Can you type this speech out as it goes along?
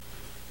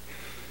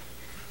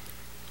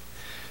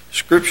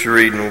Scripture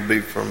reading will be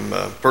from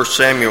 1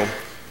 Samuel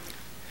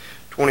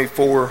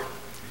 24,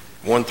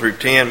 1 through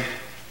 10.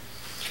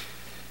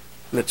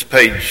 That's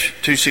page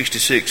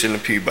 266 in the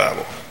Pew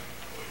Bible.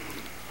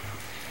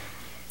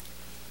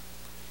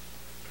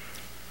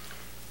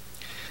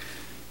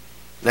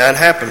 Now it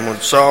happened when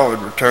Saul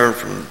had returned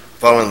from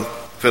following the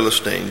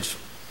Philistines,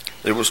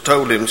 that it was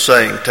told him,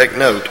 saying, "Take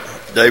note,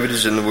 David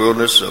is in the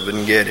wilderness of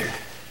En-gedi."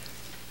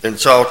 Then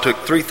Saul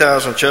took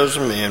 3,000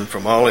 chosen men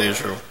from all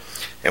Israel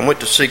and went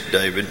to seek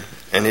David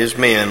and his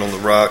men on the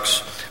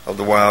rocks of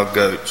the wild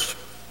goats.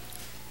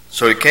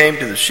 So he came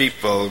to the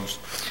sheepfolds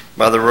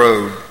by the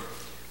road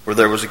where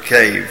there was a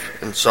cave,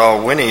 and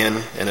Saul went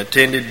in and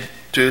attended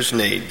to his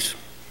needs.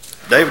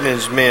 David and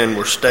his men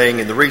were staying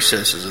in the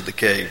recesses of the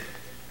cave.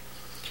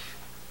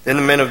 Then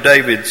the men of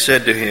David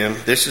said to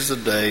him, "This is the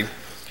day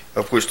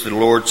of which the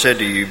Lord said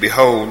to you,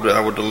 Behold,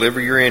 I will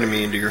deliver your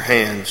enemy into your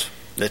hands,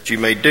 that you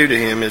may do to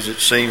him as it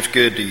seems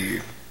good to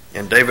you."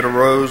 And David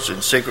arose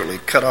and secretly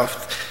cut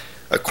off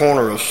a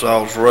corner of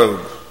Saul's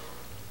robe.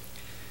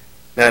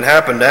 Now it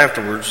happened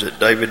afterwards that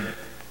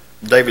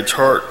David's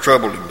heart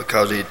troubled him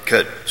because he had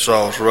cut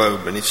Saul's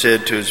robe, and he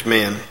said to his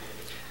men,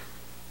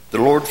 "The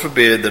Lord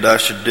forbid that I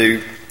should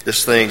do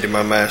this thing to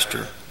my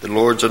master, the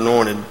Lord's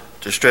anointed,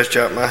 to stretch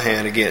out my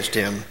hand against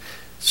him,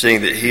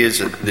 seeing that he is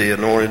the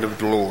anointed of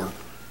the Lord."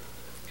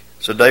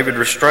 So David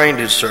restrained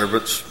his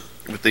servants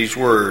with these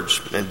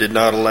words, and did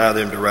not allow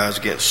them to rise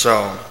against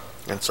Saul.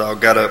 And Saul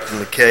got up from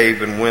the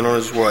cave and went on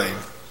his way.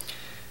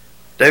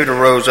 David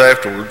arose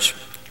afterwards,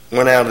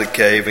 went out of the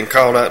cave, and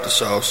called out to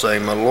Saul,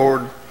 saying, "My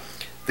lord,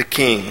 the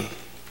king."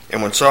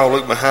 And when Saul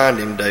looked behind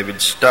him,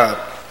 David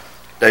stopped.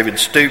 David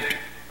stooped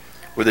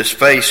with his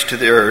face to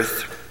the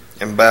earth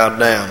and bowed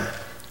down.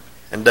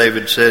 And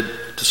David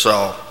said to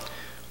Saul,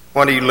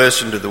 "Why do you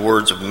listen to the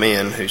words of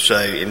men who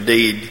say,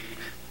 'Indeed,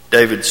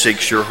 David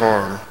seeks your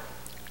harm'?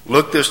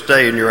 Look this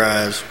day, your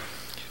eyes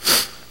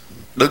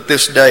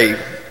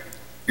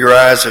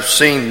have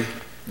seen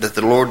that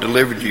the Lord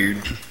delivered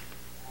you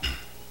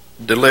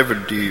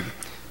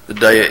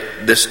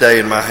this day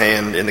in my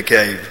hand in the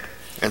cave.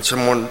 And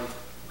someone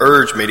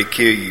urged me to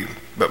kill you,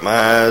 but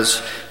my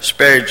eyes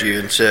spared you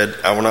and said,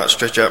 I will not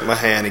stretch out my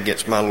hand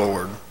against my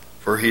Lord,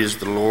 for he is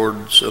the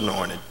Lord's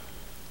anointed."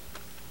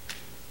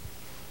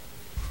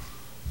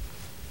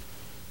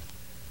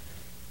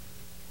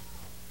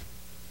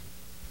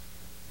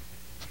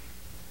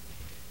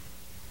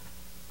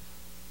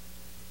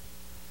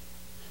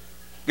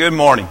 Good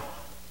morning.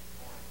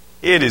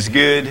 It is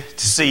good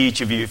to see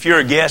each of you. If you're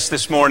a guest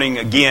this morning,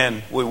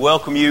 again, we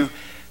welcome you.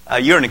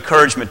 You're an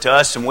encouragement to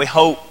us, and we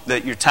hope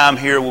that your time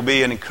here will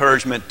be an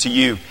encouragement to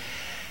you.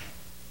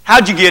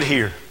 How'd you get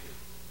here?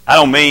 I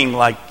don't mean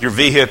like your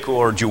vehicle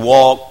or did you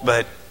walk,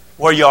 but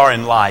where you are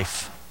in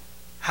life.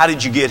 How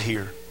did you get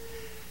here?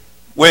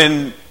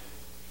 When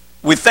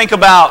we think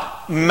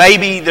about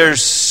maybe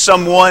there's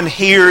someone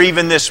here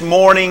even this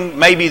morning,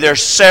 maybe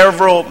there's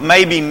several,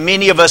 maybe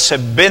many of us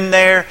have been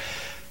there,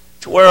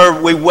 to where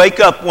we wake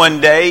up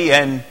one day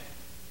and,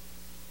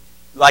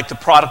 like the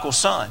prodigal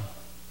son,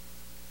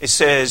 it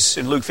says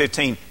in Luke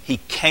 15,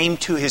 he came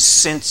to his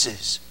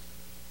senses.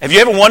 Have you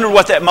ever wondered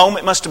what that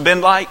moment must have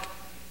been like?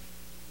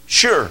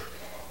 Sure.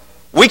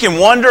 We can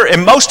wonder,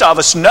 and most of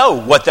us know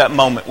what that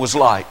moment was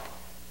like.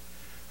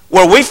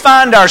 Where we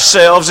find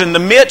ourselves in the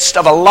midst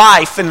of a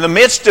life, in the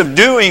midst of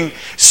doing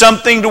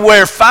something to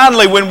where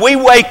finally when we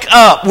wake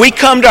up, we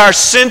come to our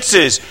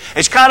senses.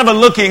 It's kind of a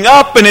looking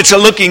up and it's a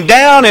looking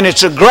down and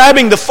it's a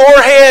grabbing the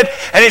forehead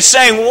and it's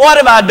saying, what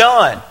have I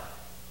done?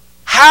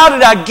 How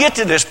did I get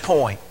to this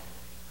point?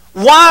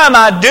 Why am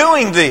I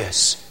doing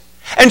this?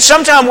 And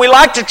sometimes we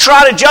like to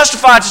try to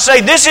justify it to say,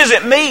 this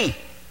isn't me.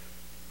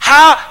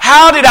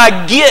 How did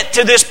I get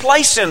to this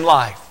place in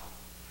life?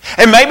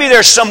 And maybe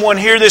there's someone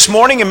here this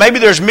morning, and maybe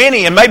there's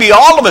many, and maybe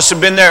all of us have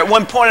been there at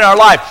one point in our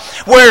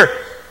life, where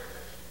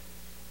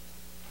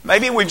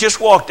maybe we've just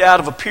walked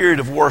out of a period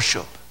of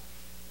worship.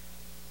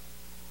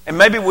 And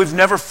maybe we've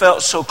never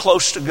felt so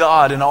close to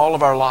God in all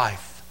of our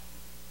life.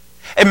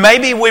 And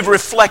maybe we've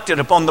reflected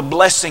upon the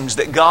blessings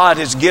that God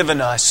has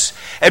given us.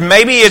 And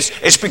maybe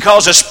it's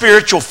because a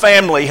spiritual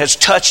family has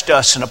touched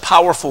us in a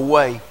powerful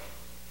way.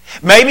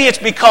 Maybe it's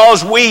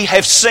because we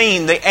have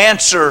seen the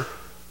answer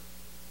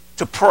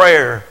to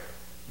prayer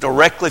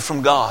directly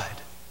from God.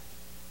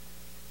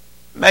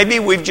 Maybe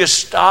we've just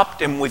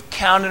stopped and we've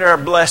counted our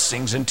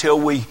blessings until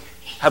we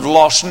have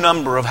lost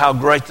number of how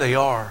great they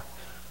are.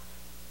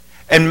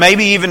 And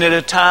maybe even at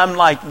a time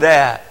like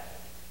that,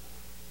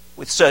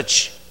 with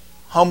such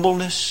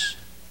humbleness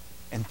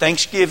and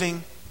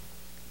thanksgiving,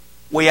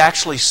 we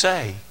actually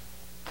say,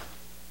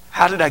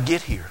 how did I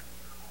get here?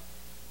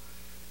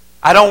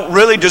 I don't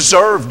really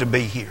deserve to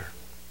be here.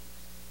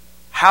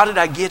 How did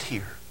I get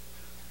here?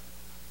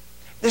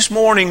 This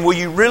morning, will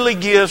you really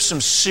give some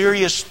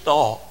serious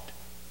thought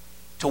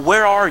to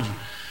where are you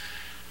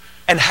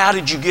and how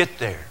did you get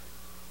there?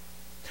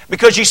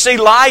 Because you see,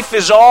 life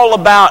is all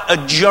about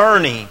a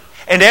journey,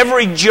 and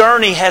every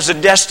journey has a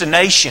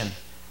destination.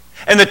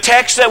 And the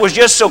text that was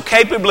just so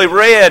capably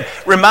read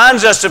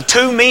reminds us of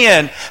two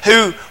men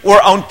who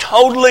were on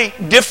totally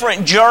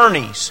different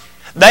journeys.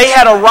 They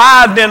had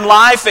arrived in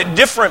life at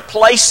different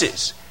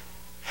places.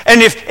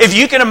 And if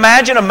you can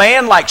imagine a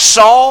man like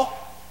Saul,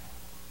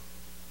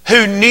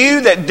 who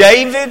knew that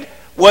David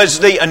was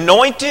the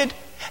anointed,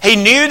 he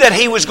knew that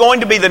he was going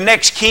to be the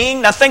next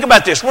king. Now think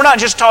about this. We're not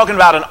just talking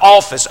about an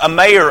office, a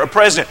mayor, a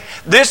president.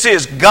 This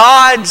is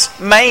God's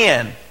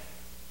man.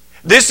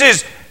 This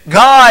is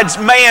God's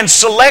man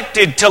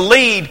selected to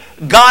lead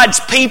God's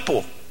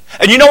people.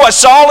 And you know what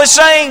Saul is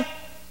saying?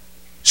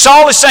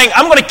 Saul is saying,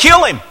 I'm going to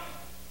kill him.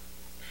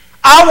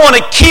 I want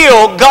to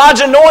kill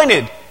God's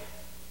anointed.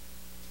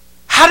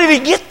 How did he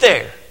get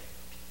there?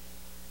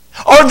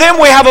 Or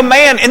then we have a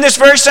man in this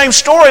very same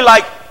story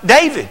like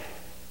David.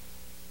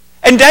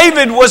 And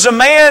David was a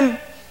man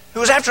who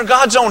was after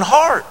God's own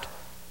heart.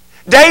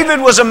 David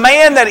was a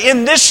man that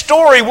in this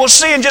story, we'll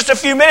see in just a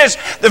few minutes,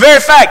 the very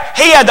fact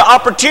he had the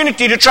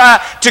opportunity to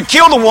try to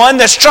kill the one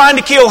that's trying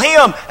to kill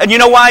him. And you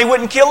know why he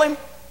wouldn't kill him?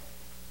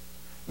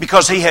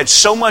 Because he had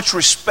so much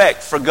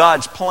respect for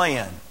God's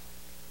plan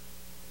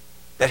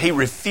that he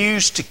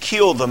refused to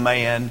kill the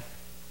man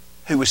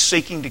who was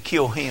seeking to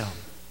kill him.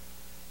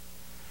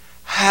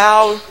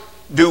 How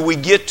do we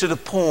get to the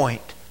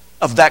point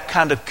of that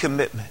kind of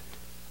commitment?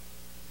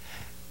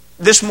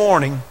 This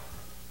morning,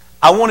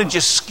 I want to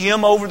just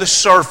skim over the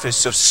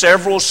surface of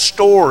several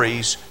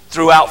stories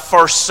throughout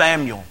 1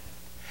 Samuel.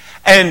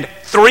 And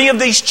 3 of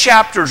these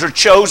chapters are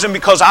chosen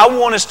because I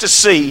want us to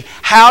see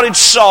how did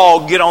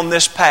Saul get on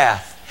this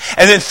path.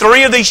 And then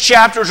 3 of these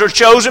chapters are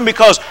chosen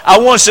because I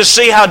want us to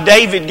see how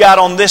David got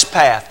on this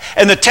path.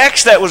 And the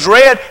text that was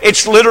read,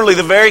 it's literally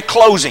the very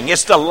closing.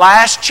 It's the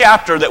last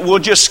chapter that we'll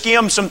just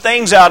skim some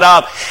things out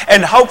of.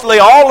 And hopefully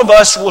all of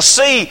us will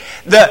see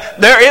that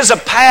there is a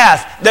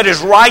path that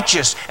is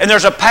righteous. And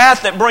there's a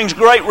path that brings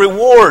great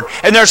reward.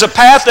 And there's a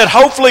path that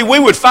hopefully we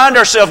would find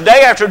ourselves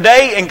day after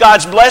day in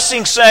God's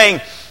blessing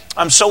saying,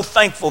 I'm so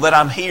thankful that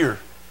I'm here.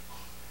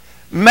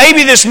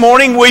 Maybe this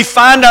morning we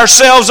find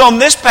ourselves on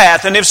this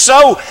path, and if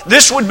so,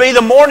 this would be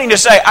the morning to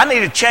say, I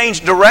need to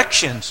change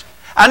directions.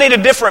 I need a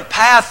different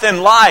path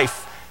in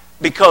life,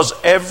 because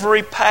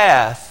every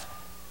path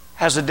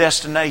has a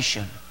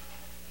destination.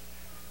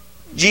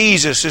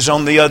 Jesus is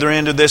on the other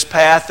end of this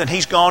path, and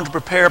He's gone to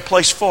prepare a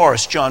place for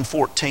us, John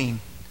 14.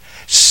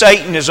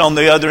 Satan is on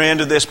the other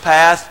end of this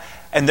path,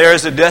 and there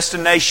is a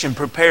destination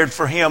prepared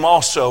for him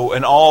also,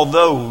 and all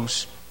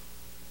those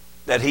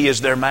that he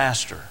is their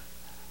master.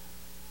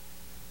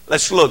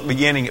 Let's look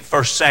beginning at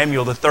 1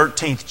 Samuel, the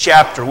 13th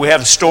chapter. We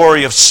have the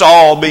story of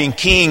Saul being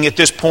king at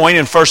this point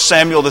in 1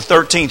 Samuel, the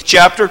 13th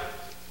chapter.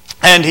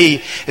 And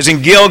he is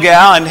in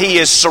Gilgal, and he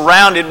is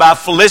surrounded by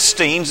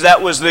Philistines.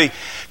 That was the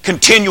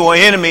continual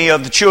enemy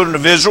of the children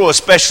of Israel,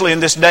 especially in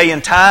this day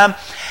and time.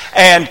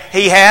 And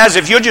he has,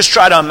 if you'll just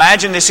try to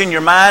imagine this in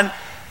your mind,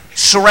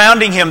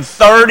 surrounding him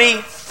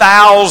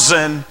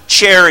 30,000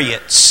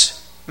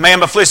 chariots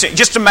manned by Philistines.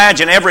 Just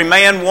imagine every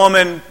man,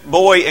 woman,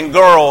 boy, and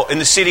girl in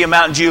the city of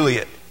Mount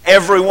Juliet.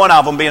 Every one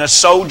of them being a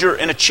soldier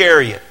in a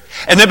chariot.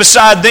 And then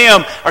beside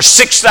them are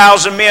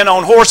 6,000 men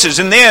on horses.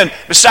 And then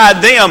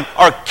beside them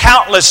are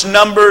countless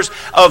numbers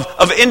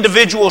of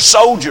individual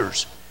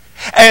soldiers.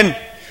 And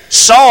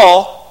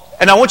Saul,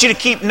 and I want you to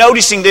keep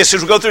noticing this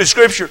as we go through the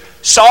Scripture,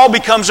 Saul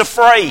becomes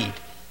afraid.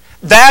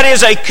 That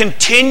is a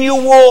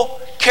continual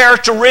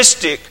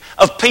characteristic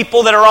of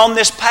people that are on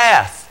this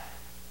path.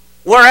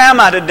 Where am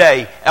I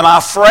today? Am I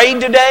afraid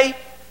today?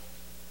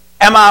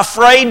 Am I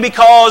afraid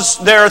because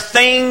there are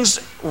things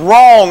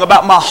wrong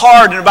about my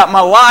heart and about my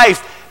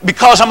life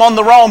because I'm on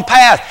the wrong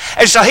path?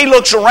 And so he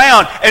looks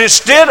around, and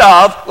instead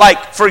of,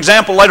 like, for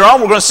example, later on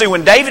we're going to see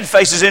when David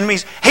faces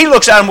enemies, he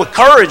looks at them with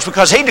courage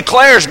because he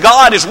declares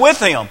God is with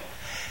him.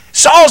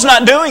 Saul's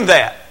not doing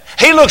that.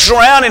 He looks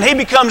around and he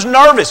becomes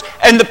nervous,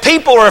 and the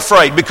people are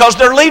afraid because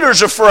their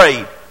leader's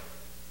afraid.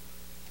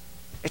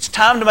 It's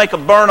time to make a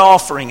burnt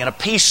offering and a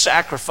peace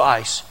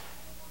sacrifice,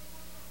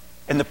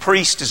 and the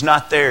priest is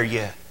not there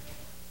yet.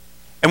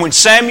 And when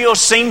Samuel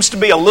seems to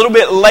be a little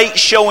bit late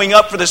showing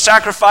up for the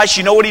sacrifice,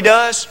 you know what he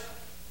does?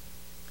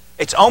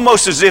 It's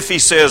almost as if he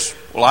says,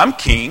 well, I'm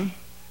king.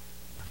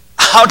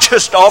 I'll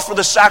just offer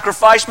the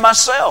sacrifice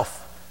myself.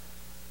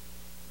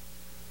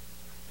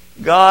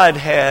 God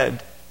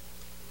had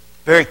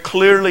very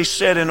clearly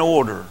set in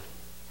order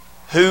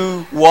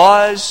who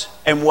was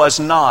and was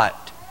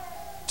not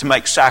to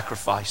make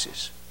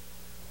sacrifices.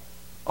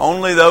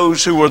 Only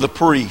those who were the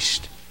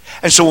priest.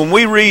 And so when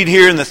we read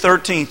here in the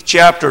 13th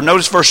chapter,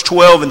 notice verse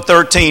 12 and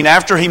 13,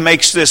 after he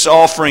makes this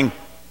offering,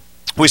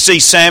 we see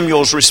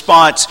Samuel's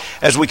response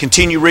as we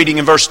continue reading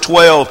in verse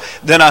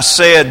 12. Then I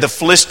said, the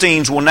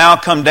Philistines will now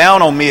come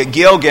down on me at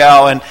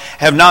Gilgal and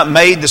have not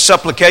made the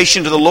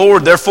supplication to the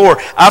Lord.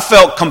 Therefore, I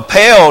felt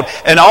compelled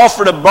and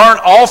offered a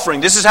burnt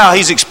offering. This is how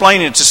he's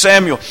explaining it to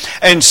Samuel.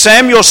 And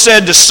Samuel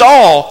said to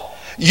Saul,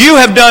 you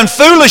have done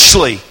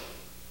foolishly.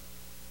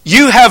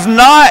 You have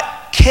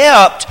not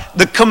kept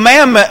the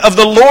commandment of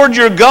the Lord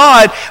your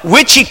God,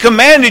 which He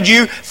commanded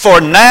you, for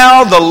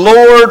now the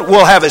Lord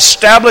will have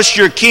established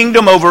your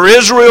kingdom over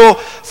Israel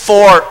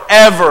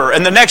forever.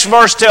 And the next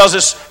verse tells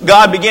us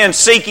God began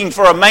seeking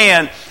for a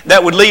man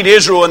that would lead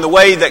Israel in the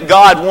way that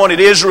God wanted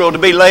Israel to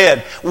be led.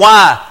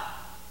 Why?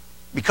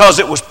 Because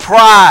it was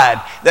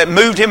pride that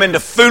moved him into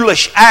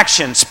foolish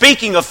action.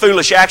 Speaking of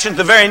foolish actions,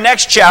 the very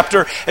next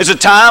chapter is a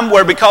time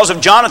where, because of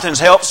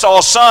Jonathan's help,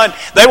 Saul's son,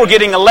 they were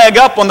getting a leg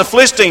up on the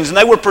Philistines and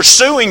they were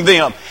pursuing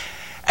them.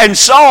 And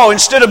Saul,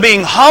 instead of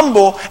being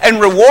humble and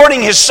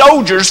rewarding his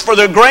soldiers for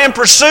their grand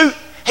pursuit,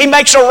 he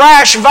makes a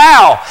rash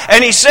vow.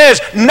 And he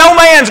says, no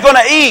man's going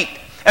to eat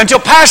until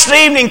past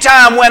the evening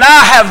time when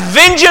I have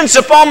vengeance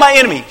upon my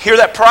enemy. Hear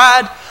that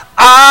pride?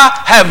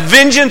 I have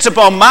vengeance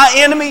upon my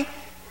enemy.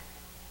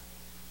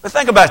 But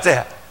think about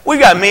that. We've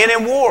got men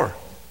in war.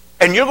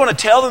 And you're going to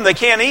tell them they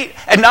can't eat.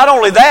 And not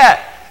only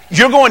that,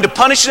 you're going to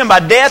punish them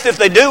by death if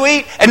they do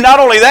eat. And not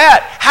only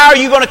that, how are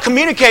you going to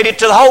communicate it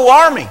to the whole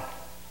army?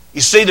 You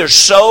see, there's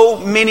so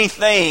many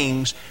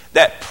things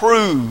that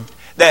proved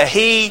that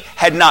he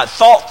had not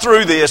thought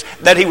through this,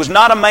 that he was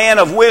not a man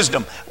of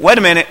wisdom. Wait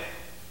a minute.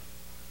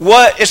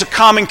 What is a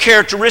common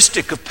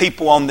characteristic of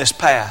people on this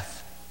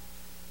path?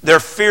 They're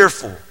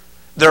fearful.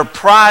 They're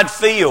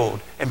pride-filled.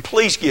 And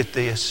please get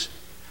this.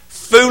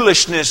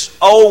 Foolishness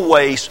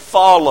always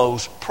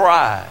follows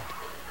pride.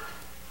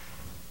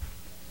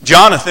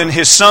 Jonathan,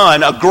 his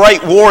son, a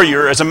great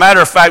warrior. As a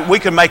matter of fact, we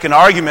could make an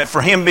argument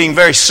for him being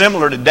very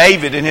similar to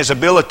David in his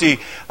ability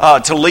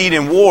to lead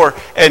in war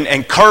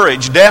and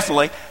courage,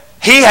 definitely.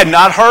 He had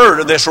not heard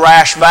of this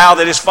rash vow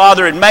that his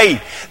father had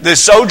made. The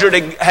soldier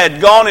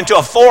had gone into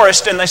a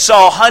forest and they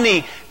saw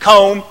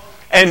honeycomb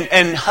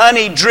and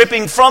honey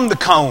dripping from the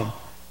comb.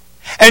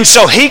 And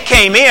so he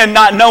came in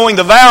not knowing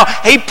the vow.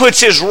 He puts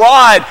his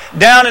rod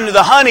down into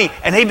the honey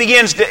and he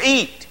begins to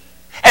eat.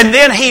 And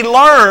then he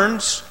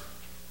learns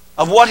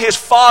of what his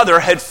father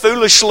had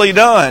foolishly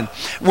done.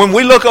 When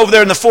we look over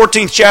there in the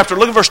 14th chapter,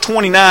 look at verse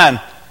 29.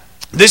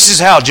 This is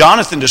how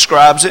Jonathan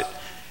describes it.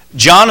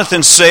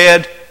 Jonathan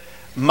said,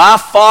 my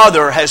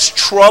father has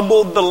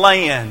troubled the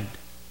land.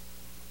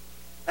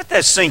 Let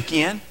that sink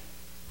in.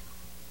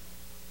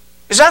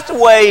 Is that the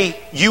way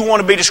you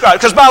want to be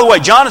described? Because, by the way,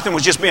 Jonathan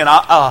was just being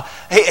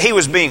he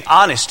was being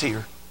honest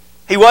here.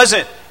 He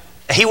wasn't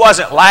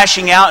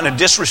lashing out in a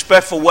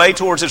disrespectful way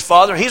towards his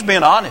father. He's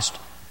being honest.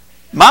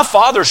 My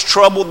father's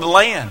troubled the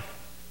land.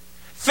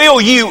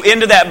 Fill you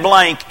into that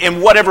blank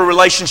in whatever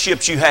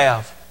relationships you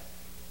have.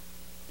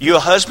 You a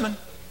husband?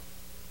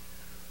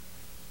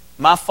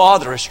 My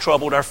father has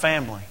troubled our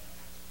family.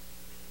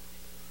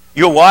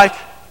 You a wife?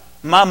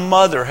 My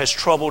mother has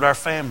troubled our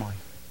family.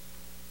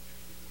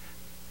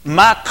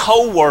 My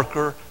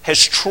coworker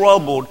has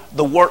troubled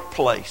the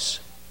workplace.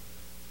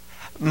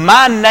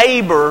 My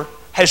neighbor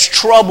has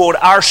troubled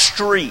our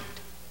street.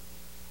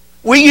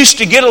 We used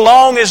to get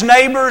along as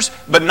neighbors,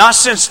 but not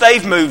since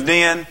they've moved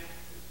in.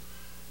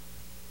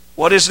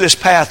 What is this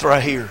path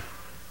right here?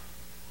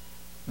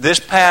 This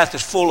path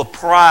is full of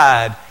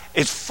pride.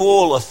 It's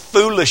full of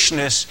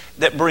foolishness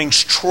that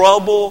brings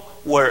trouble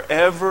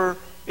wherever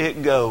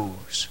it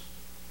goes.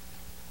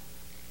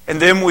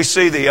 And then we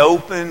see the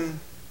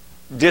open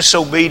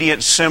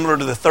disobedience similar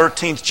to the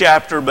 13th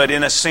chapter, but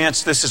in a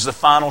sense this is the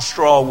final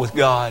straw with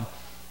God.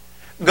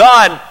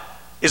 God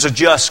is a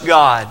just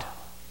God.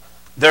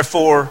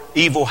 Therefore,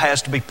 evil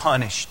has to be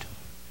punished.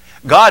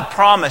 God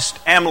promised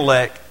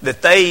Amalek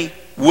that they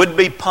would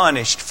be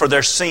punished for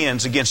their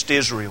sins against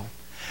Israel.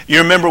 You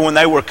remember when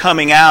they were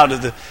coming out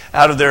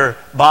of their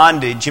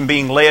bondage and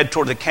being led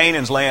toward the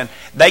Canaan's land,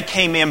 they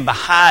came in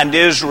behind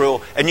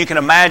Israel, and you can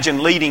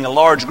imagine leading a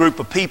large group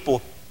of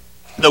people.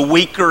 The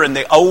weaker and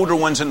the older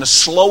ones and the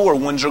slower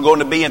ones are going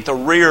to be at the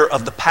rear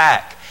of the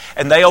pack.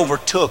 And they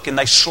overtook and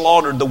they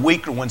slaughtered the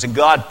weaker ones. And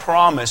God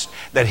promised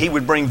that He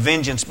would bring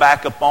vengeance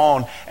back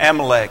upon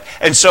Amalek.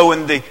 And so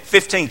in the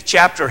 15th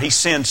chapter, He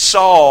sends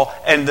Saul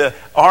and the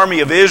army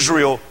of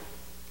Israel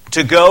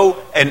to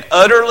go and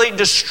utterly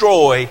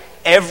destroy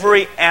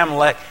every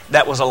Amalek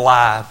that was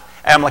alive.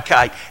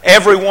 Amalekite.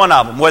 Every one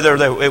of them, whether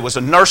it was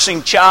a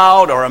nursing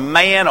child or a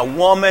man, a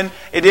woman,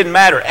 it didn't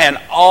matter. And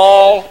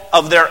all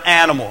of their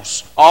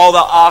animals, all the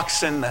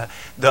oxen,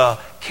 the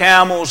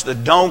camels, the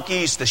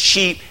donkeys, the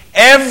sheep,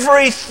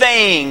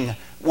 everything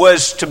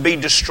was to be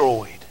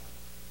destroyed.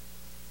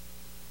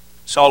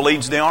 Saul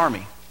leads the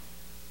army.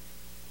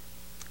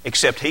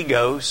 Except he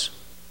goes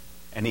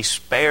and he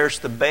spares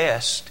the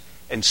best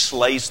and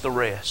slays the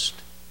rest.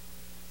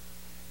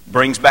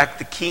 Brings back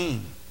the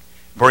king.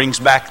 Brings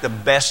back the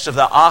best of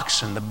the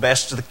oxen, the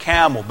best of the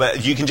camel.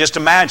 But you can just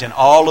imagine,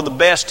 all of the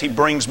best he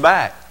brings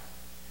back.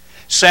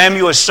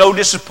 Samuel is so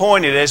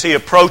disappointed as he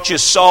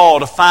approaches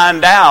Saul to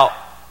find out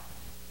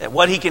that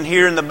what he can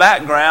hear in the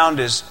background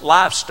is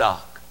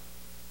livestock.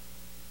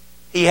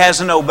 He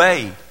hasn't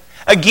obeyed.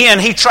 Again,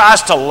 he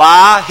tries to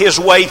lie his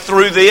way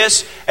through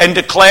this and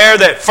declare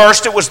that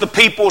first it was the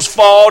people's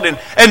fault, and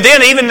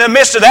then even in the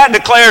midst of that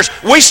declares,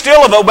 we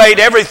still have obeyed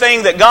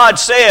everything that God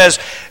says.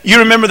 You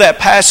remember that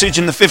passage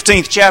in the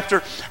 15th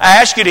chapter?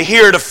 I ask you to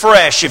hear it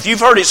afresh. If you've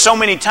heard it so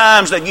many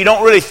times that you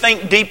don't really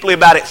think deeply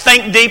about it,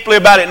 think deeply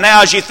about it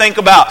now as you think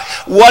about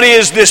what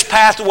is this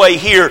pathway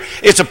here.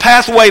 It's a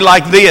pathway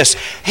like this.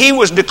 He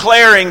was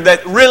declaring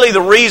that really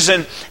the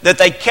reason that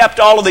they kept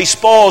all of these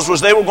spoils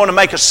was they were going to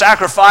make a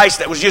sacrifice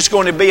that was just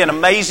going to be an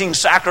amazing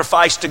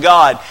sacrifice to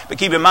God. But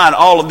keep in mind,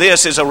 all of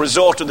this is a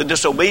result of the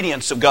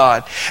disobedience of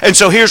God. And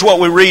so here's what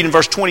we read in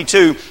verse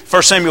 22,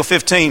 1 Samuel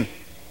 15.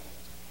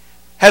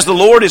 Has the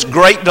Lord His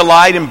great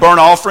delight in burnt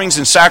offerings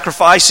and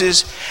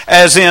sacrifices,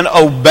 as in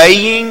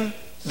obeying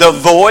the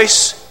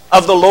voice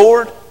of the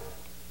Lord?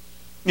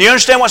 Do you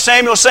understand what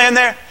Samuel's saying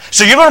there?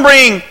 So you're going to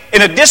bring,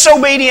 in a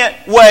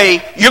disobedient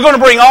way, you're going to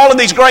bring all of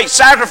these great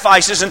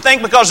sacrifices and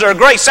think because they're a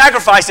great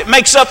sacrifice, it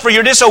makes up for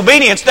your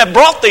disobedience that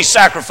brought these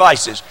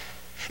sacrifices.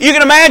 You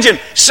can imagine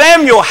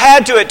Samuel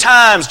had to at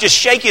times just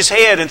shake his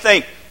head and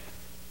think,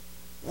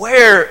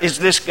 where is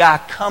this guy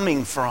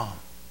coming from?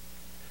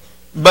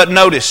 But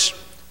notice,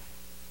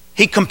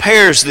 he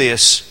compares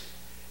this.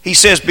 He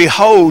says,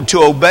 behold,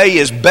 to obey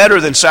is better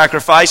than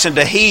sacrifice, and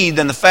to heed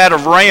than the fat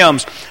of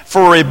rams.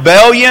 For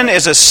rebellion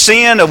is a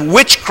sin of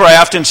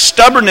witchcraft, and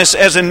stubbornness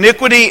as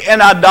iniquity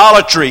and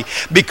idolatry.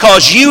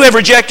 Because you have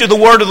rejected the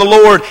word of the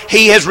Lord,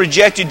 He has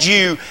rejected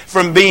you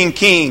from being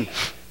king.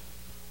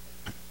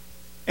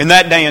 In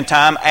that day and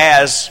time,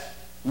 as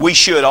we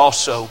should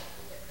also,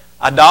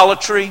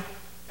 idolatry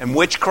and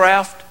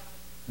witchcraft,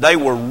 they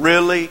were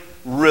really,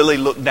 really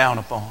looked down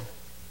upon.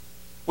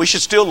 We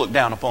should still look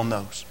down upon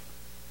those.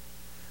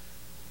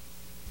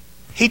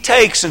 He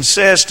takes and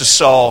says to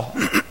Saul,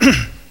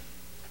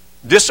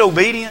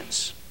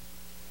 disobedience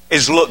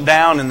is looked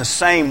down in the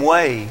same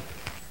way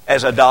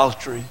as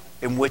idolatry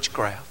and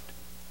witchcraft.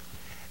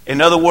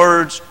 In other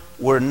words,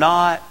 we're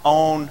not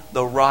on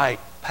the right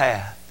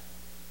path.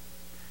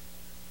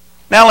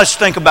 Now let's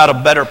think about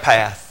a better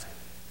path.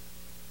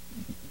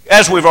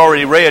 As we've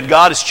already read,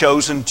 God has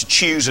chosen to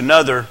choose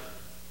another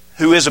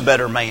who is a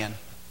better man.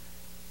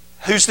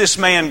 Who's this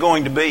man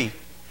going to be?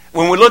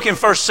 When we look in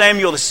 1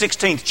 Samuel, the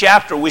 16th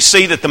chapter, we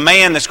see that the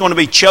man that's going to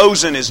be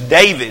chosen is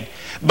David.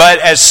 But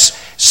as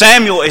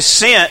Samuel is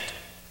sent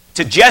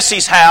to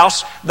Jesse's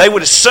house, they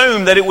would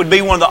assume that it would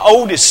be one of the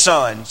oldest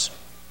sons.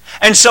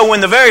 And so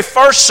when the very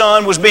first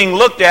son was being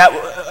looked at,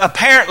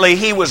 apparently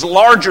he was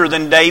larger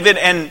than David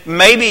and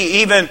maybe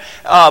even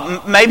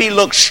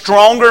looked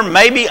stronger,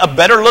 maybe a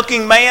better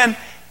looking man.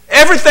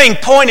 Everything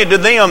pointed to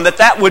them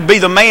that would be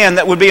the man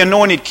that would be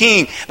anointed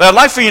king. But I'd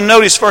like for you to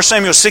notice 1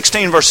 Samuel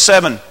 16 verse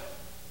 7.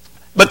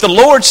 But the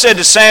Lord said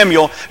to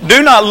Samuel,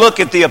 do not look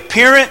at the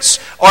appearance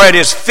or at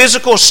his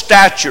physical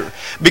stature,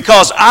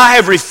 because I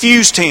have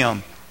refused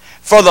him.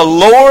 For the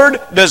Lord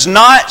does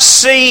not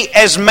see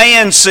as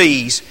man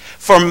sees.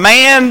 For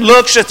man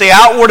looks at the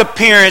outward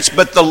appearance,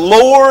 but the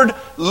Lord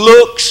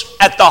looks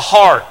at the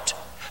heart.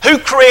 Who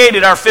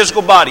created our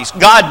physical bodies?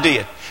 God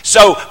did.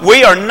 So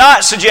we are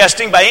not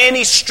suggesting by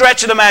any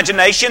stretch of the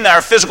imagination that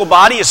our physical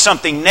body is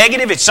something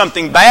negative, it's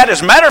something bad.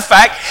 As a matter of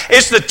fact,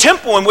 it's the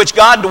temple in which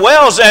God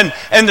dwells, and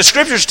the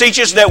Scriptures teach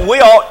us that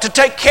we ought to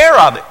take care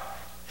of it.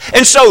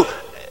 And so,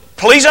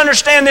 please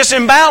understand this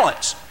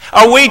imbalance.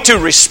 Are we to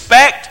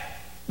respect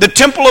the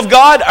temple of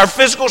God, our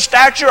physical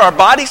stature, our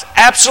bodies?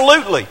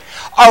 Absolutely.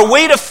 Are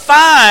we to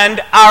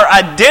find our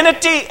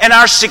identity and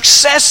our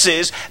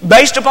successes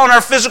based upon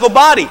our physical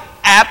body?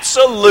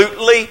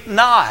 Absolutely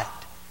not.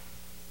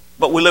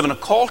 But we live in a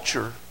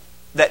culture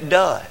that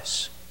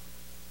does.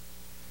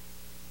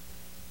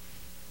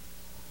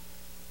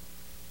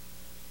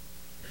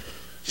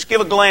 Just give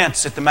a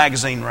glance at the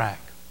magazine rack.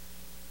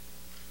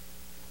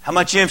 How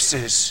much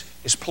emphasis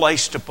is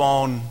placed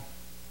upon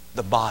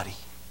the body?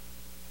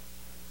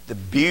 The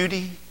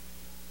beauty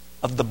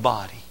of the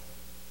body.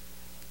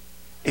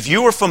 If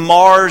you were from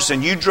Mars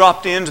and you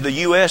dropped into the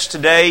U.S.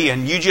 today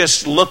and you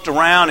just looked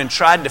around and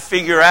tried to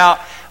figure out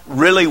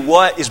really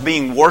what is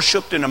being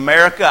worshipped in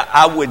America,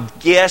 I would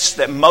guess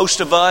that most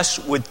of us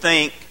would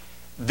think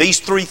these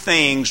three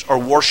things are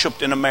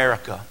worshipped in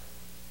America.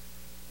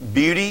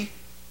 Beauty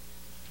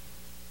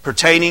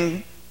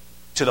pertaining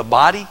to the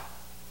body,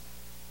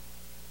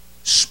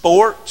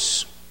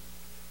 sports,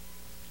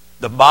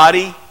 the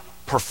body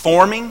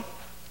performing,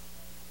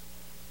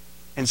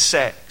 and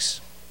sex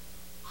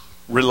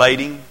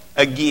relating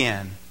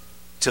again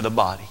to the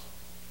body.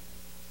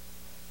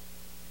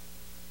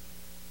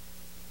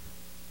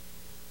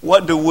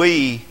 What do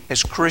we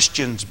as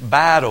Christians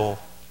battle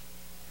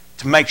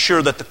to make sure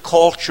that the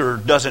culture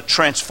doesn't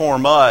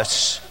transform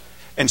us?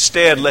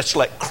 Instead, let's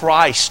let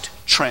Christ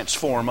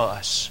transform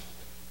us.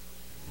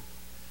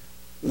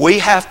 We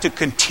have to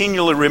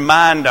continually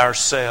remind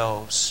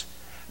ourselves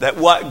that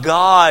what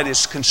God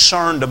is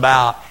concerned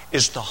about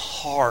is the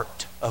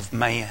heart of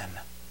man.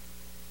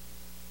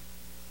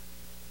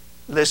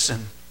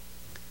 Listen,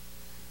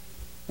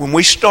 when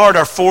we start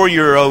our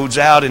 4-year-olds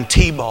out in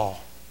T-ball,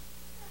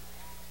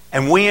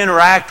 and we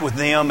interact with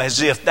them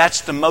as if that's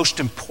the most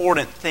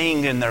important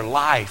thing in their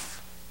life,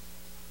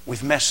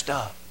 we've messed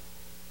up.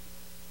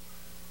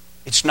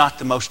 It's not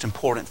the most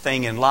important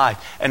thing in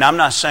life. And I'm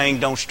not saying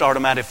don't start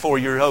them out at 4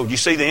 years old. You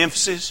see the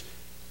emphasis?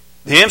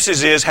 The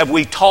emphasis is, have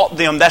we taught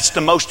them that's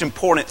the most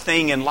important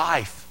thing in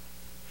life?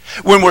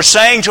 When we're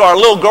saying to our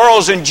little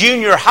girls in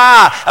junior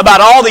high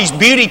about all these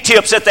beauty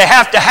tips that they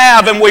have to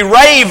have, and we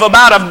rave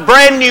about a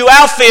brand new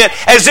outfit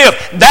as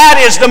if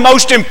that is the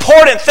most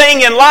important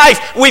thing in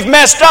life, we've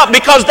messed up,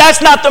 because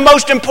that's not the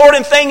most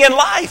important thing in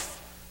life.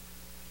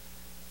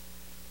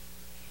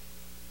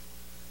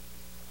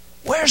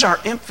 Where's our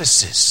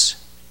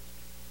emphasis?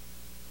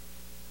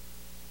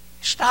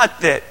 It's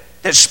not that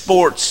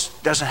sports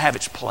doesn't have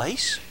its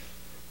place.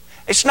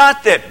 It's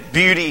not that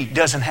beauty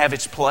doesn't have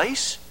its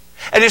place.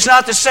 And it's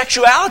not that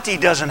sexuality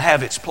doesn't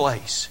have its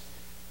place.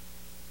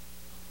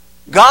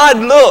 God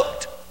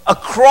looked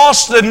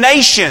across the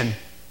nation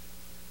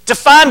to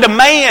find a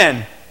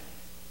man.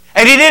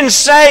 And He didn't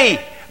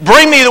say,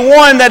 bring me the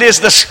one that is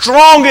the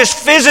strongest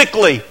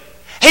physically.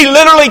 He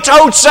literally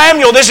told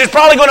Samuel, this is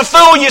probably going to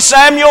fool you,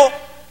 Samuel.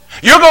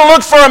 You're going to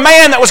look for a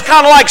man that was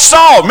kind of like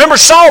Saul. Remember,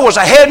 Saul was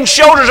a head and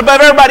shoulders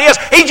above everybody else.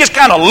 He just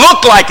kind of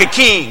looked like a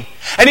king.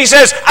 And He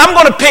says, I'm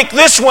going to pick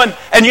this one.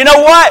 And you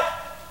know what?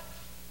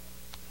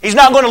 He's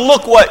not going to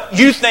look what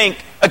you think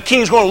a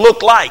king's going to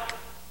look like.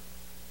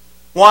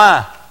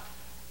 Why?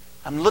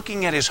 I'm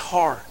looking at his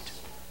heart.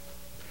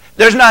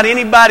 There's not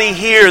anybody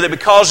here that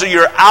because of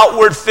your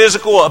outward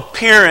physical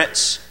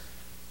appearance,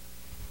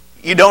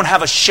 you don't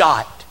have a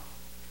shot.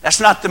 That's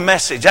not the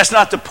message. That's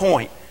not the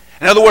point.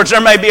 In other words,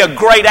 there may be a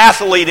great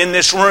athlete in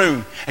this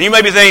room, and you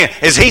may be thinking,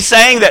 is he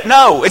saying that?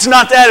 No, it's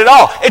not that at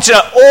all. It's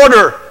an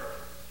order,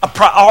 a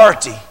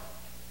priority.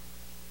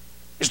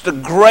 It's the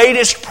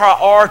greatest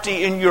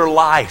priority in your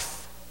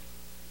life.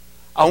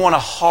 I want a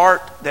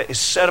heart that is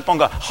set upon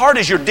God. Heart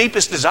is your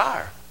deepest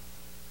desire.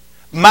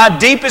 My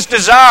deepest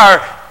desire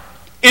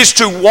is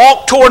to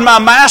walk toward my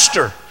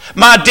Master.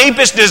 My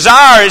deepest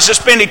desire is to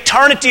spend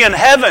eternity in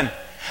heaven.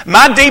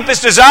 My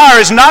deepest desire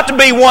is not to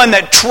be one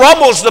that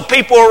troubles the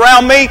people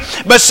around me,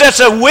 but sets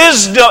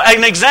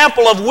an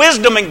example of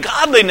wisdom and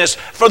godliness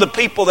for the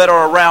people that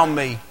are around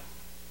me.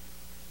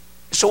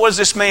 So what does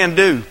this man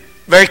do?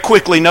 Very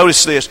quickly,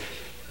 notice this.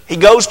 He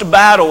goes to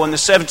battle in the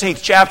 17th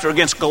chapter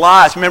against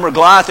Goliath. Remember,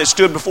 Goliath had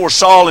stood before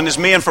Saul and his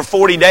men for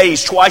 40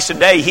 days. Twice a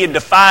day he had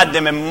defied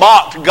them and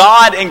mocked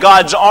God and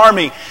God's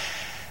army.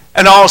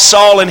 And all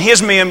Saul and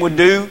his men would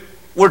do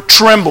were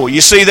tremble.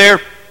 You see there?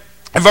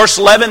 In verse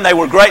 11, they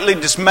were greatly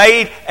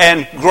dismayed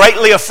and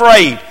greatly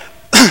afraid.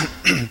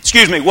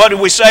 Excuse me, what did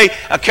we say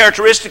a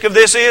characteristic of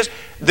this is?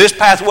 This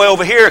pathway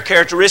over here, a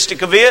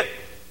characteristic of it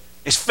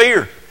is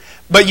fear.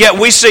 But yet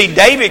we see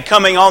David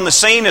coming on the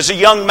scene as a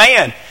young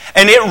man.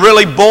 And it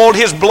really boiled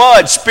his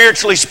blood,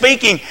 spiritually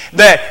speaking,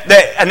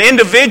 that an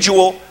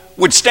individual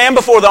would stand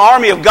before the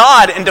army of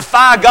God and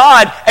defy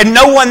God and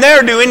no one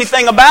there do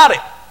anything about it.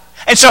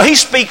 And so he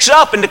speaks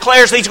up and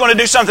declares that he's going to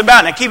do something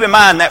about it. Now keep in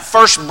mind, that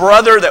first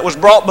brother that was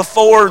brought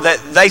before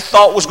that they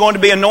thought was going to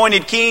be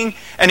anointed king,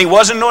 and he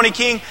was anointed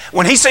king,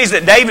 when he sees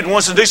that David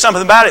wants to do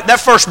something about it,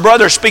 that first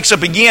brother speaks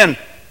up again.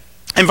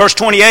 In verse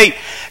 28,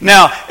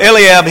 now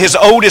Eliab, his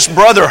oldest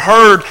brother,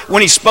 heard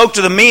when he spoke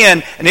to the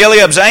men, and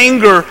Eliab's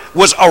anger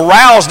was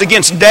aroused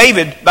against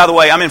David. By the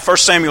way, I'm in 1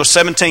 Samuel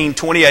 17,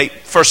 28.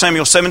 1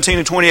 Samuel 17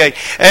 and 28.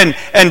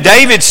 And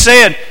David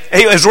said,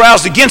 he was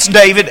aroused against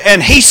David,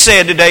 and he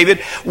said to David,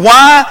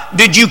 why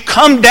did you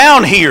come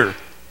down here?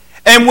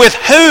 And with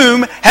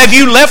whom have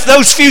you left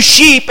those few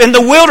sheep in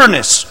the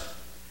wilderness?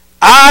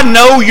 I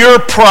know your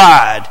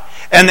pride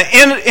and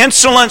the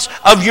insolence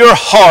of your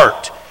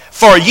heart.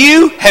 For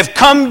you have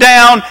come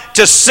down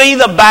to see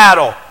the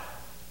battle.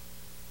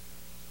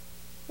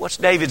 What's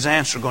David's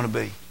answer going to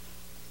be?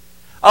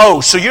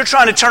 Oh, so you're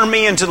trying to turn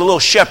me into the little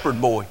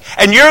shepherd boy.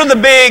 And you're the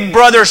big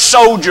brother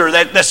soldier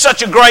that's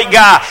such a great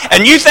guy.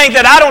 And you think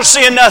that I don't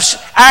see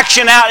enough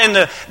action out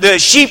in the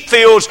sheep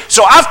fields,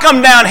 so I've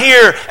come down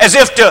here as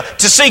if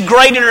to see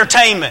great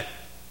entertainment.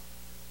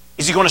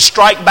 Is he going to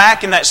strike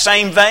back in that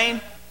same vein?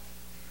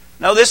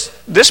 No,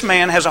 this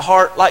man has a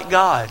heart like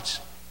God's.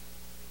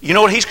 You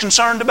know what he's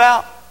concerned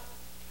about?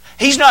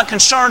 He's not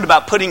concerned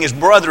about putting his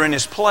brother in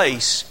his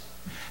place.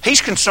 He's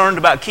concerned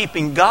about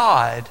keeping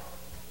God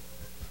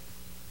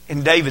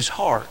in David's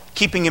heart,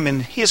 keeping him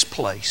in his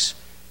place.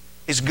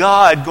 Is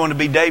God going to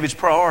be David's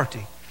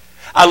priority?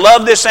 I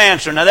love this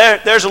answer. Now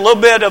there's a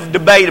little bit of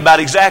debate about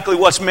exactly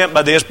what's meant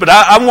by this, but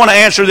I want to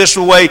answer this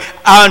the way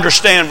I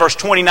understand verse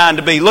 29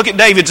 to be. Look at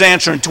David's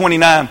answer in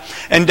 29.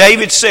 And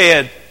David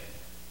said,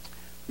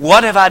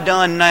 what have I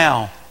done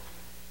now?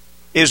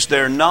 Is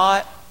there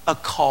not a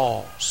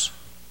cause?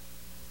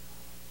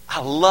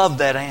 I love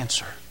that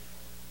answer.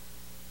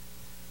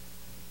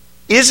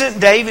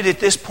 Isn't David at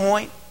this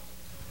point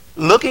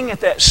looking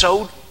at that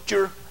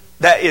soldier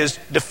that is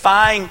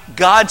defying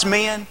God's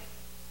men?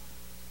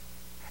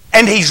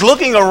 And he's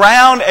looking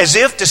around as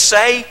if to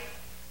say,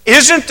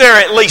 isn't there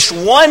at least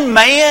one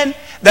man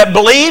that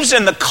believes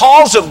in the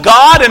cause of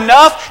God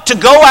enough to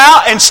go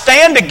out and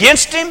stand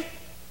against him?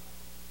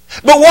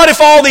 But what if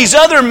all these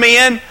other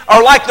men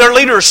are like their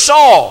leader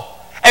Saul?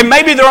 And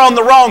maybe they're on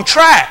the wrong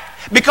track.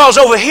 Because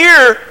over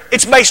here,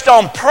 it's based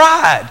on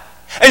pride.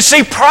 And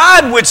see,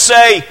 pride would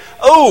say,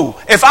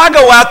 oh, if I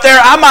go out there,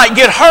 I might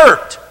get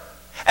hurt.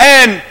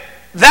 And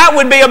that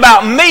would be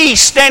about me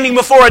standing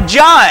before a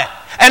giant.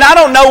 And I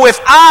don't know if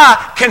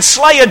I can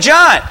slay a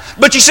giant.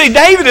 But you see,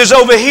 David is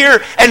over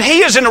here, and he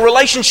is in a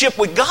relationship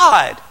with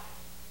God.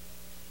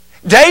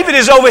 David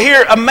is over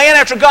here, a man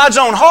after God's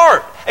own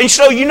heart. And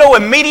so you know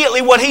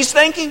immediately what he's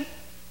thinking?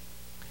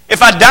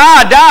 If I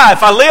die, I die.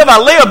 If I live, I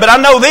live. But I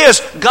know this,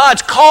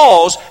 God's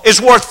cause is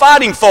worth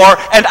fighting for,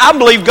 and I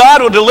believe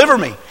God will deliver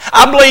me.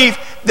 I believe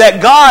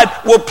that God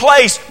will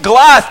place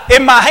Goliath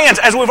in my hands.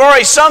 As we've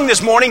already sung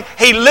this morning,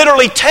 he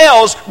literally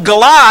tells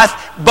Goliath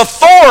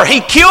before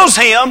he kills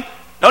him.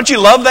 Don't you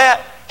love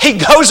that? He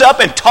goes up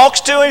and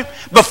talks to him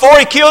before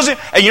he kills him.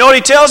 And you know what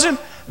he tells him?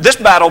 This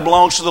battle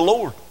belongs to the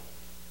Lord.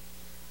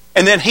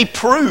 And then he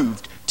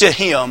proved to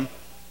him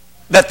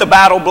that the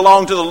battle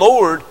belonged to the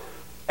Lord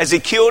as he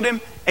killed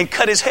him and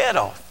cut his head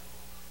off.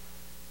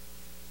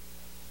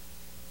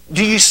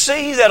 Do you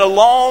see that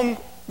along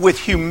with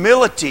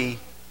humility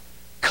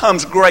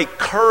comes great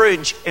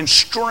courage and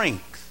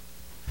strength?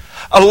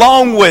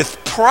 Along with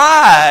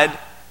pride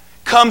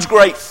comes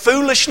great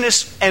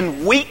foolishness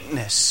and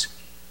weakness.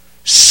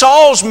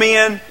 Saul's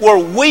men were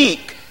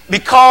weak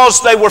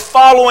because they were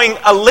following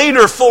a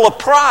leader full of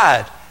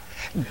pride.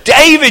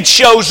 David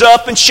shows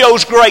up and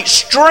shows great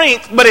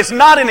strength, but it's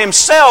not in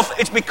himself,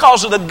 it's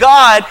because of the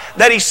God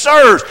that he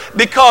serves.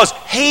 Because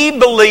he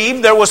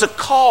believed there was a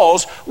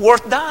cause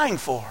worth dying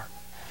for,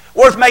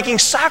 worth making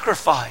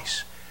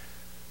sacrifice.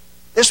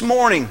 This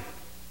morning,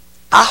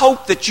 I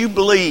hope that you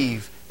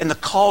believe in the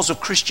cause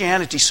of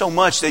Christianity so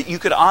much that you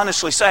could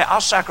honestly say,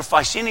 I'll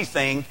sacrifice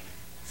anything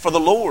for the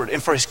Lord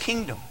and for His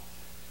kingdom.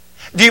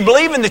 Do you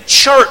believe in the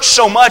church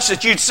so much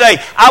that you'd say,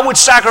 I would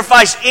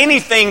sacrifice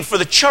anything for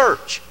the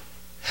church?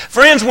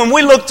 Friends, when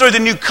we look through the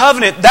New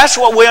Covenant, that's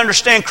what we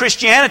understand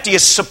Christianity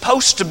is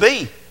supposed to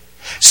be.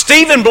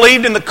 Stephen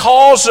believed in the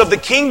cause of the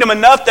kingdom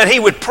enough that he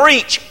would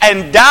preach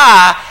and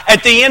die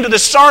at the end of the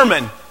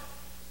sermon.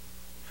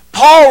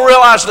 Paul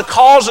realized the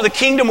cause of the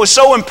kingdom was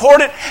so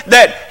important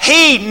that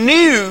he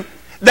knew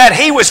that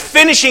he was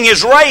finishing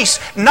his race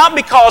not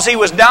because he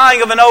was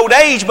dying of an old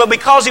age, but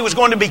because he was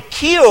going to be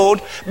killed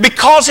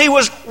because he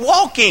was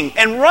walking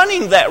and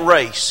running that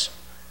race.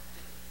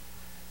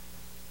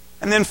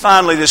 And then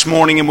finally this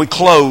morning, and we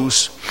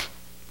close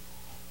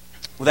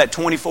with that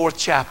 24th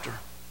chapter.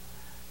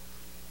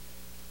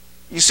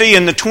 You see,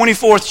 in the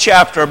 24th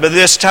chapter, by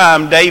this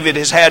time, David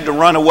has had to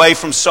run away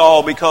from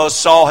Saul because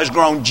Saul has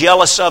grown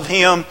jealous of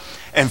him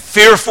and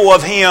fearful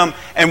of him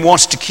and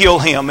wants to kill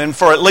him. And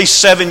for at least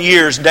 7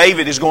 years,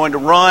 David is going to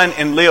run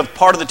and live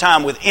part of the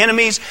time with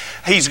enemies.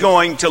 He's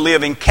going to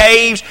live in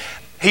caves.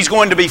 He's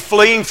going to be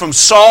fleeing from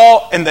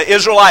Saul and the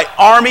Israelite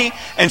army.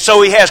 And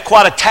so he has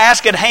quite a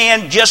task at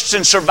hand just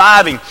in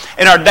surviving.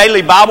 In our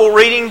daily Bible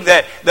reading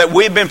that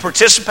we've been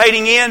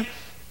participating in,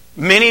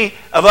 many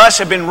of us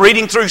have been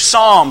reading through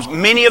Psalms.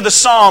 Many of the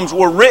Psalms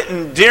were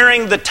written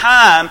during the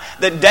time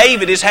that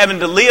David is having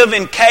to live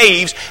in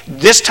caves,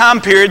 this time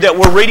period that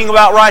we're reading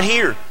about right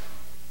here.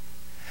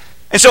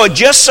 And so it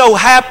just so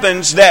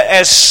happens that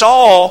as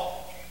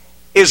Saul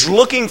is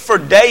looking for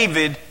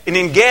David in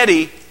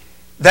En-Gedi,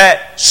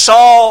 that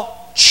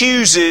Saul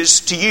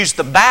chooses to use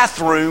the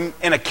bathroom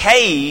in a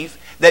cave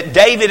that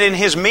David and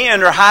his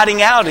men are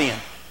hiding out in.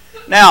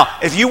 Now,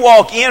 if you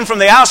walk in from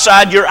the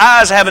outside, your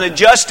eyes haven't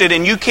adjusted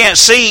and you can't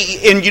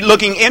see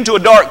looking into a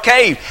dark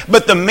cave.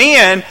 But the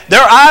men,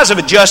 their eyes have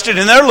adjusted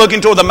and they're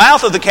looking toward the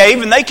mouth of the cave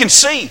and they can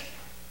see.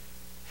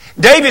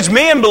 David's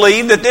men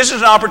believe that this is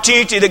an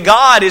opportunity that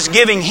God is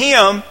giving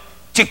him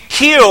to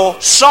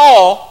kill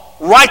Saul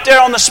right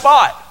there on the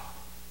spot.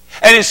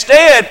 And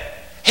instead,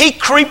 he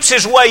creeps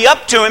his way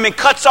up to him and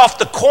cuts off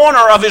the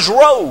corner of his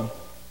robe.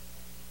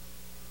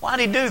 Why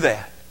did he do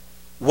that?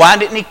 Why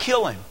didn't he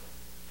kill him?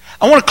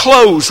 I want to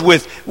close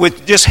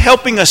with just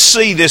helping us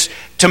see this,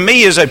 to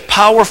me, is a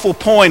powerful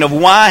point of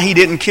why he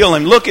didn't kill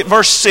him. Look at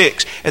verse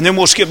 6, and then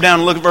we'll skip down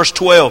and look at verse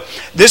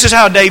 12. This is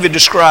how David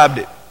described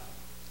it.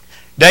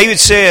 David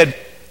said,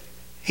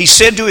 he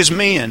said to his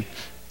men,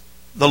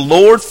 "The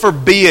Lord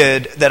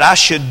forbid that I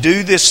should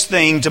do this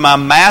thing to my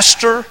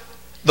master,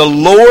 the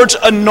Lord's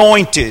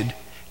anointed,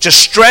 to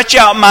stretch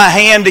out my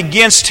hand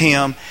against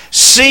him,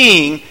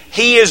 seeing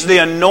he is the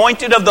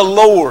anointed of the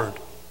Lord."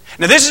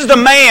 Now this is the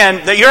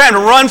man that you're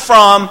having to run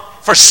from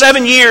for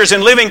 7 years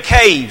and live in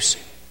caves.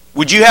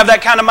 Would you have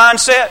that kind of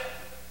mindset?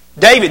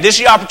 David, this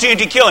is your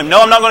opportunity to kill him.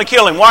 No, I'm not going to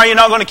kill him. Why are you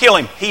not going to kill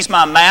him? He's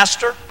my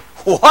master.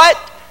 What?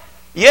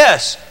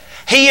 Yes.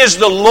 He is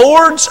the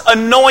Lord's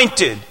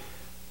anointed.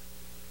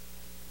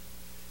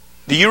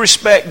 Do you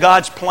respect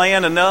God's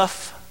plan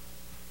enough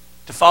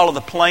to follow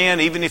the plan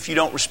even if you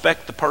don't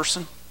respect the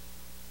person?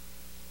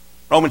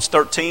 Romans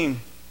 13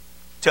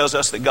 tells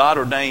us that God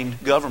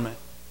ordained government.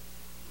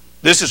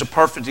 This is a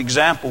perfect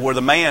example where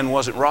the man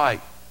wasn't right.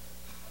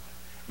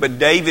 But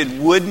David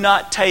would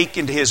not take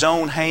into his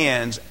own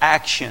hands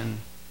action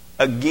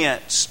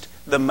against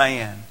the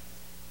man.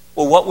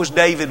 Well, what was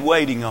David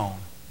waiting on?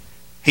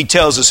 He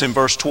tells us in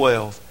verse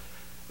 12,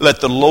 let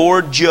the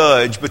Lord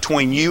judge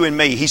between you and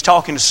me. He's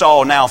talking to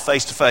Saul now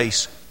face to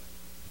face.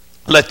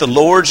 Let the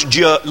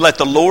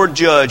Lord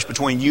judge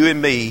between you and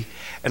me,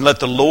 and let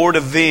the Lord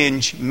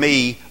avenge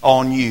me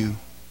on you.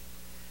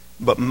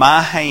 But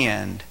my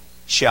hand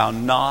shall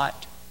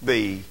not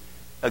be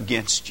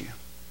against you.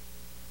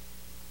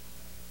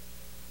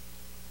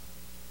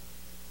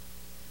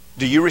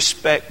 Do you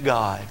respect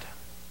God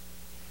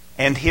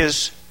and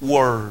His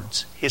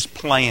words, His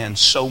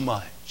plans so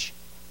much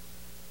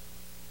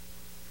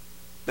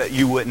that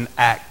you wouldn't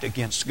act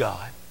against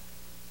God?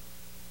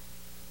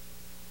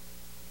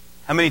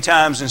 How many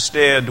times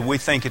instead do we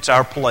think it's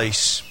our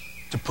place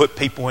to put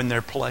people in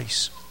their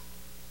place?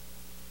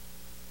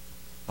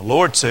 The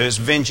Lord says,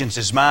 vengeance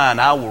is mine,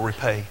 I will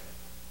repay.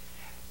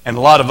 And a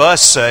lot of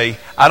us say,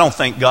 I don't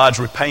think God's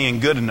repaying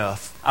good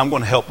enough. I'm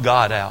going to help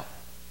God out.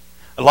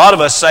 A lot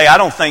of us say, I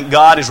don't think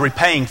God is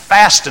repaying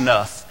fast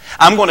enough.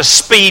 I'm going to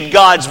speed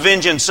God's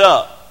vengeance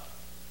up.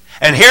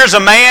 And here's a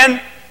man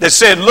that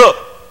said, look,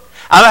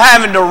 I'm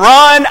having to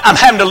run, I'm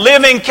having to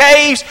live in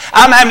caves,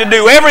 I'm having to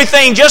do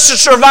everything just to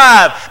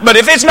survive. But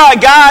if it's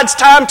not God's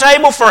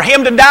timetable for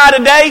him to die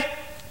today,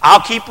 I'll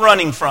keep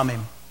running from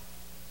him.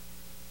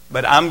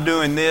 But I'm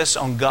doing this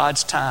on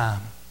God's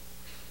time.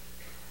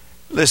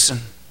 Listen,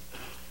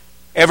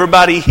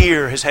 everybody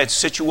here has had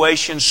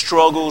situations,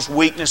 struggles,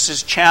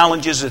 weaknesses,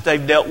 challenges that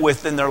they've dealt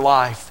with in their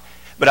life.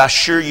 But I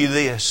assure you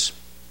this,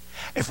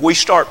 if we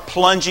start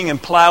plunging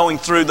and plowing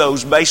through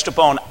those based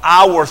upon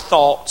our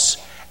thoughts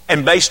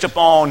and based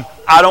upon,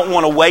 I don't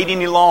want to wait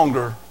any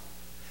longer,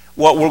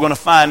 what we're going to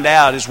find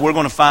out is we're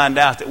going to find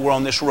out that we're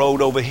on this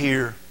road over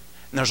here.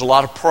 And there's a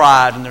lot of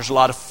pride, and there's a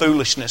lot of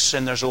foolishness,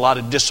 and there's a lot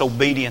of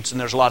disobedience,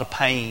 and there's a lot of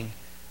pain,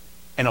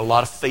 and a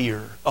lot of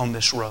fear on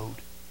this road.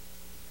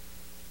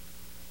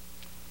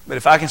 But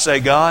if I can say,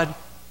 God,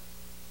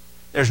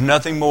 there's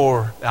nothing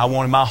more that I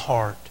want in my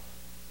heart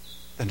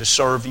than to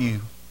serve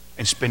you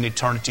and spend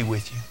eternity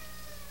with you.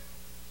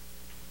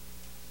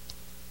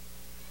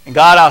 And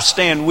God, I'll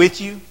stand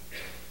with you,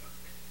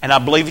 and I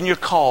believe in your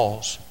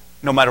cause,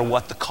 no matter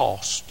what the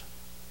cost.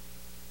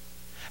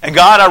 And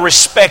God, I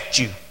respect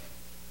you,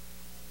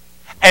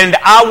 and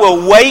I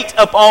will wait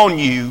upon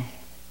you,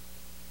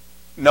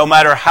 no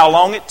matter how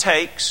long it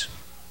takes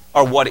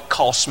or what it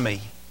costs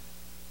me.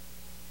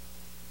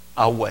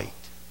 I'll wait.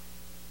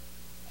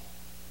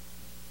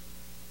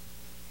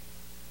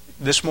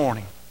 This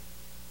morning,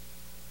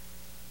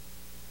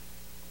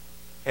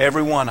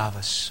 every one of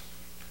us,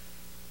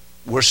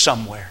 we're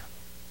somewhere.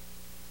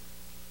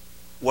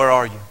 Where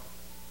are you?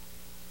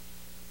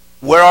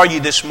 Where are you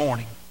this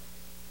morning?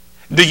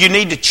 Do you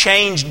need to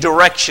change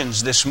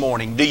directions this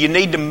morning? Do you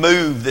need to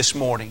move this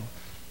morning?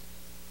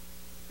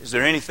 Is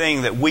there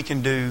anything that we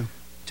can do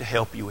to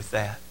help you with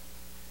that?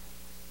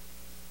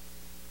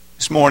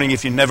 This morning,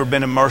 if you've never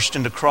been immersed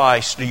into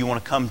Christ, do you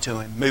want to come to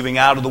Him? Moving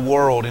out of the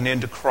world and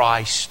into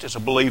Christ as a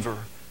believer,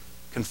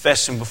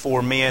 confessing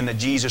before men that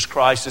Jesus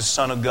Christ is the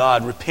Son of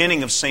God,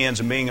 repenting of sins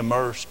and being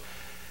immersed.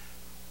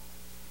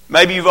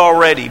 Maybe you've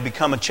already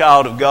become a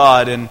child of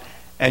God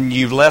and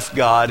you've left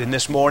God, and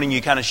this morning you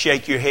kind of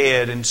shake your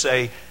head and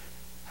say,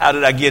 how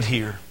did I get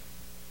here?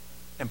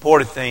 The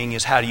important thing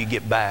is, how do you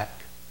get back?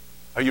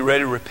 Are you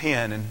ready to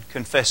repent and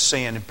confess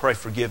sin and pray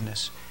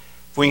forgiveness?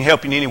 If we can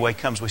help you in any way,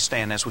 come as we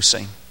stand as we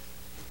sing.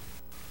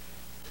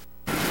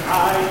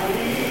 I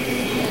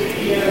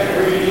need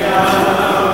every hour.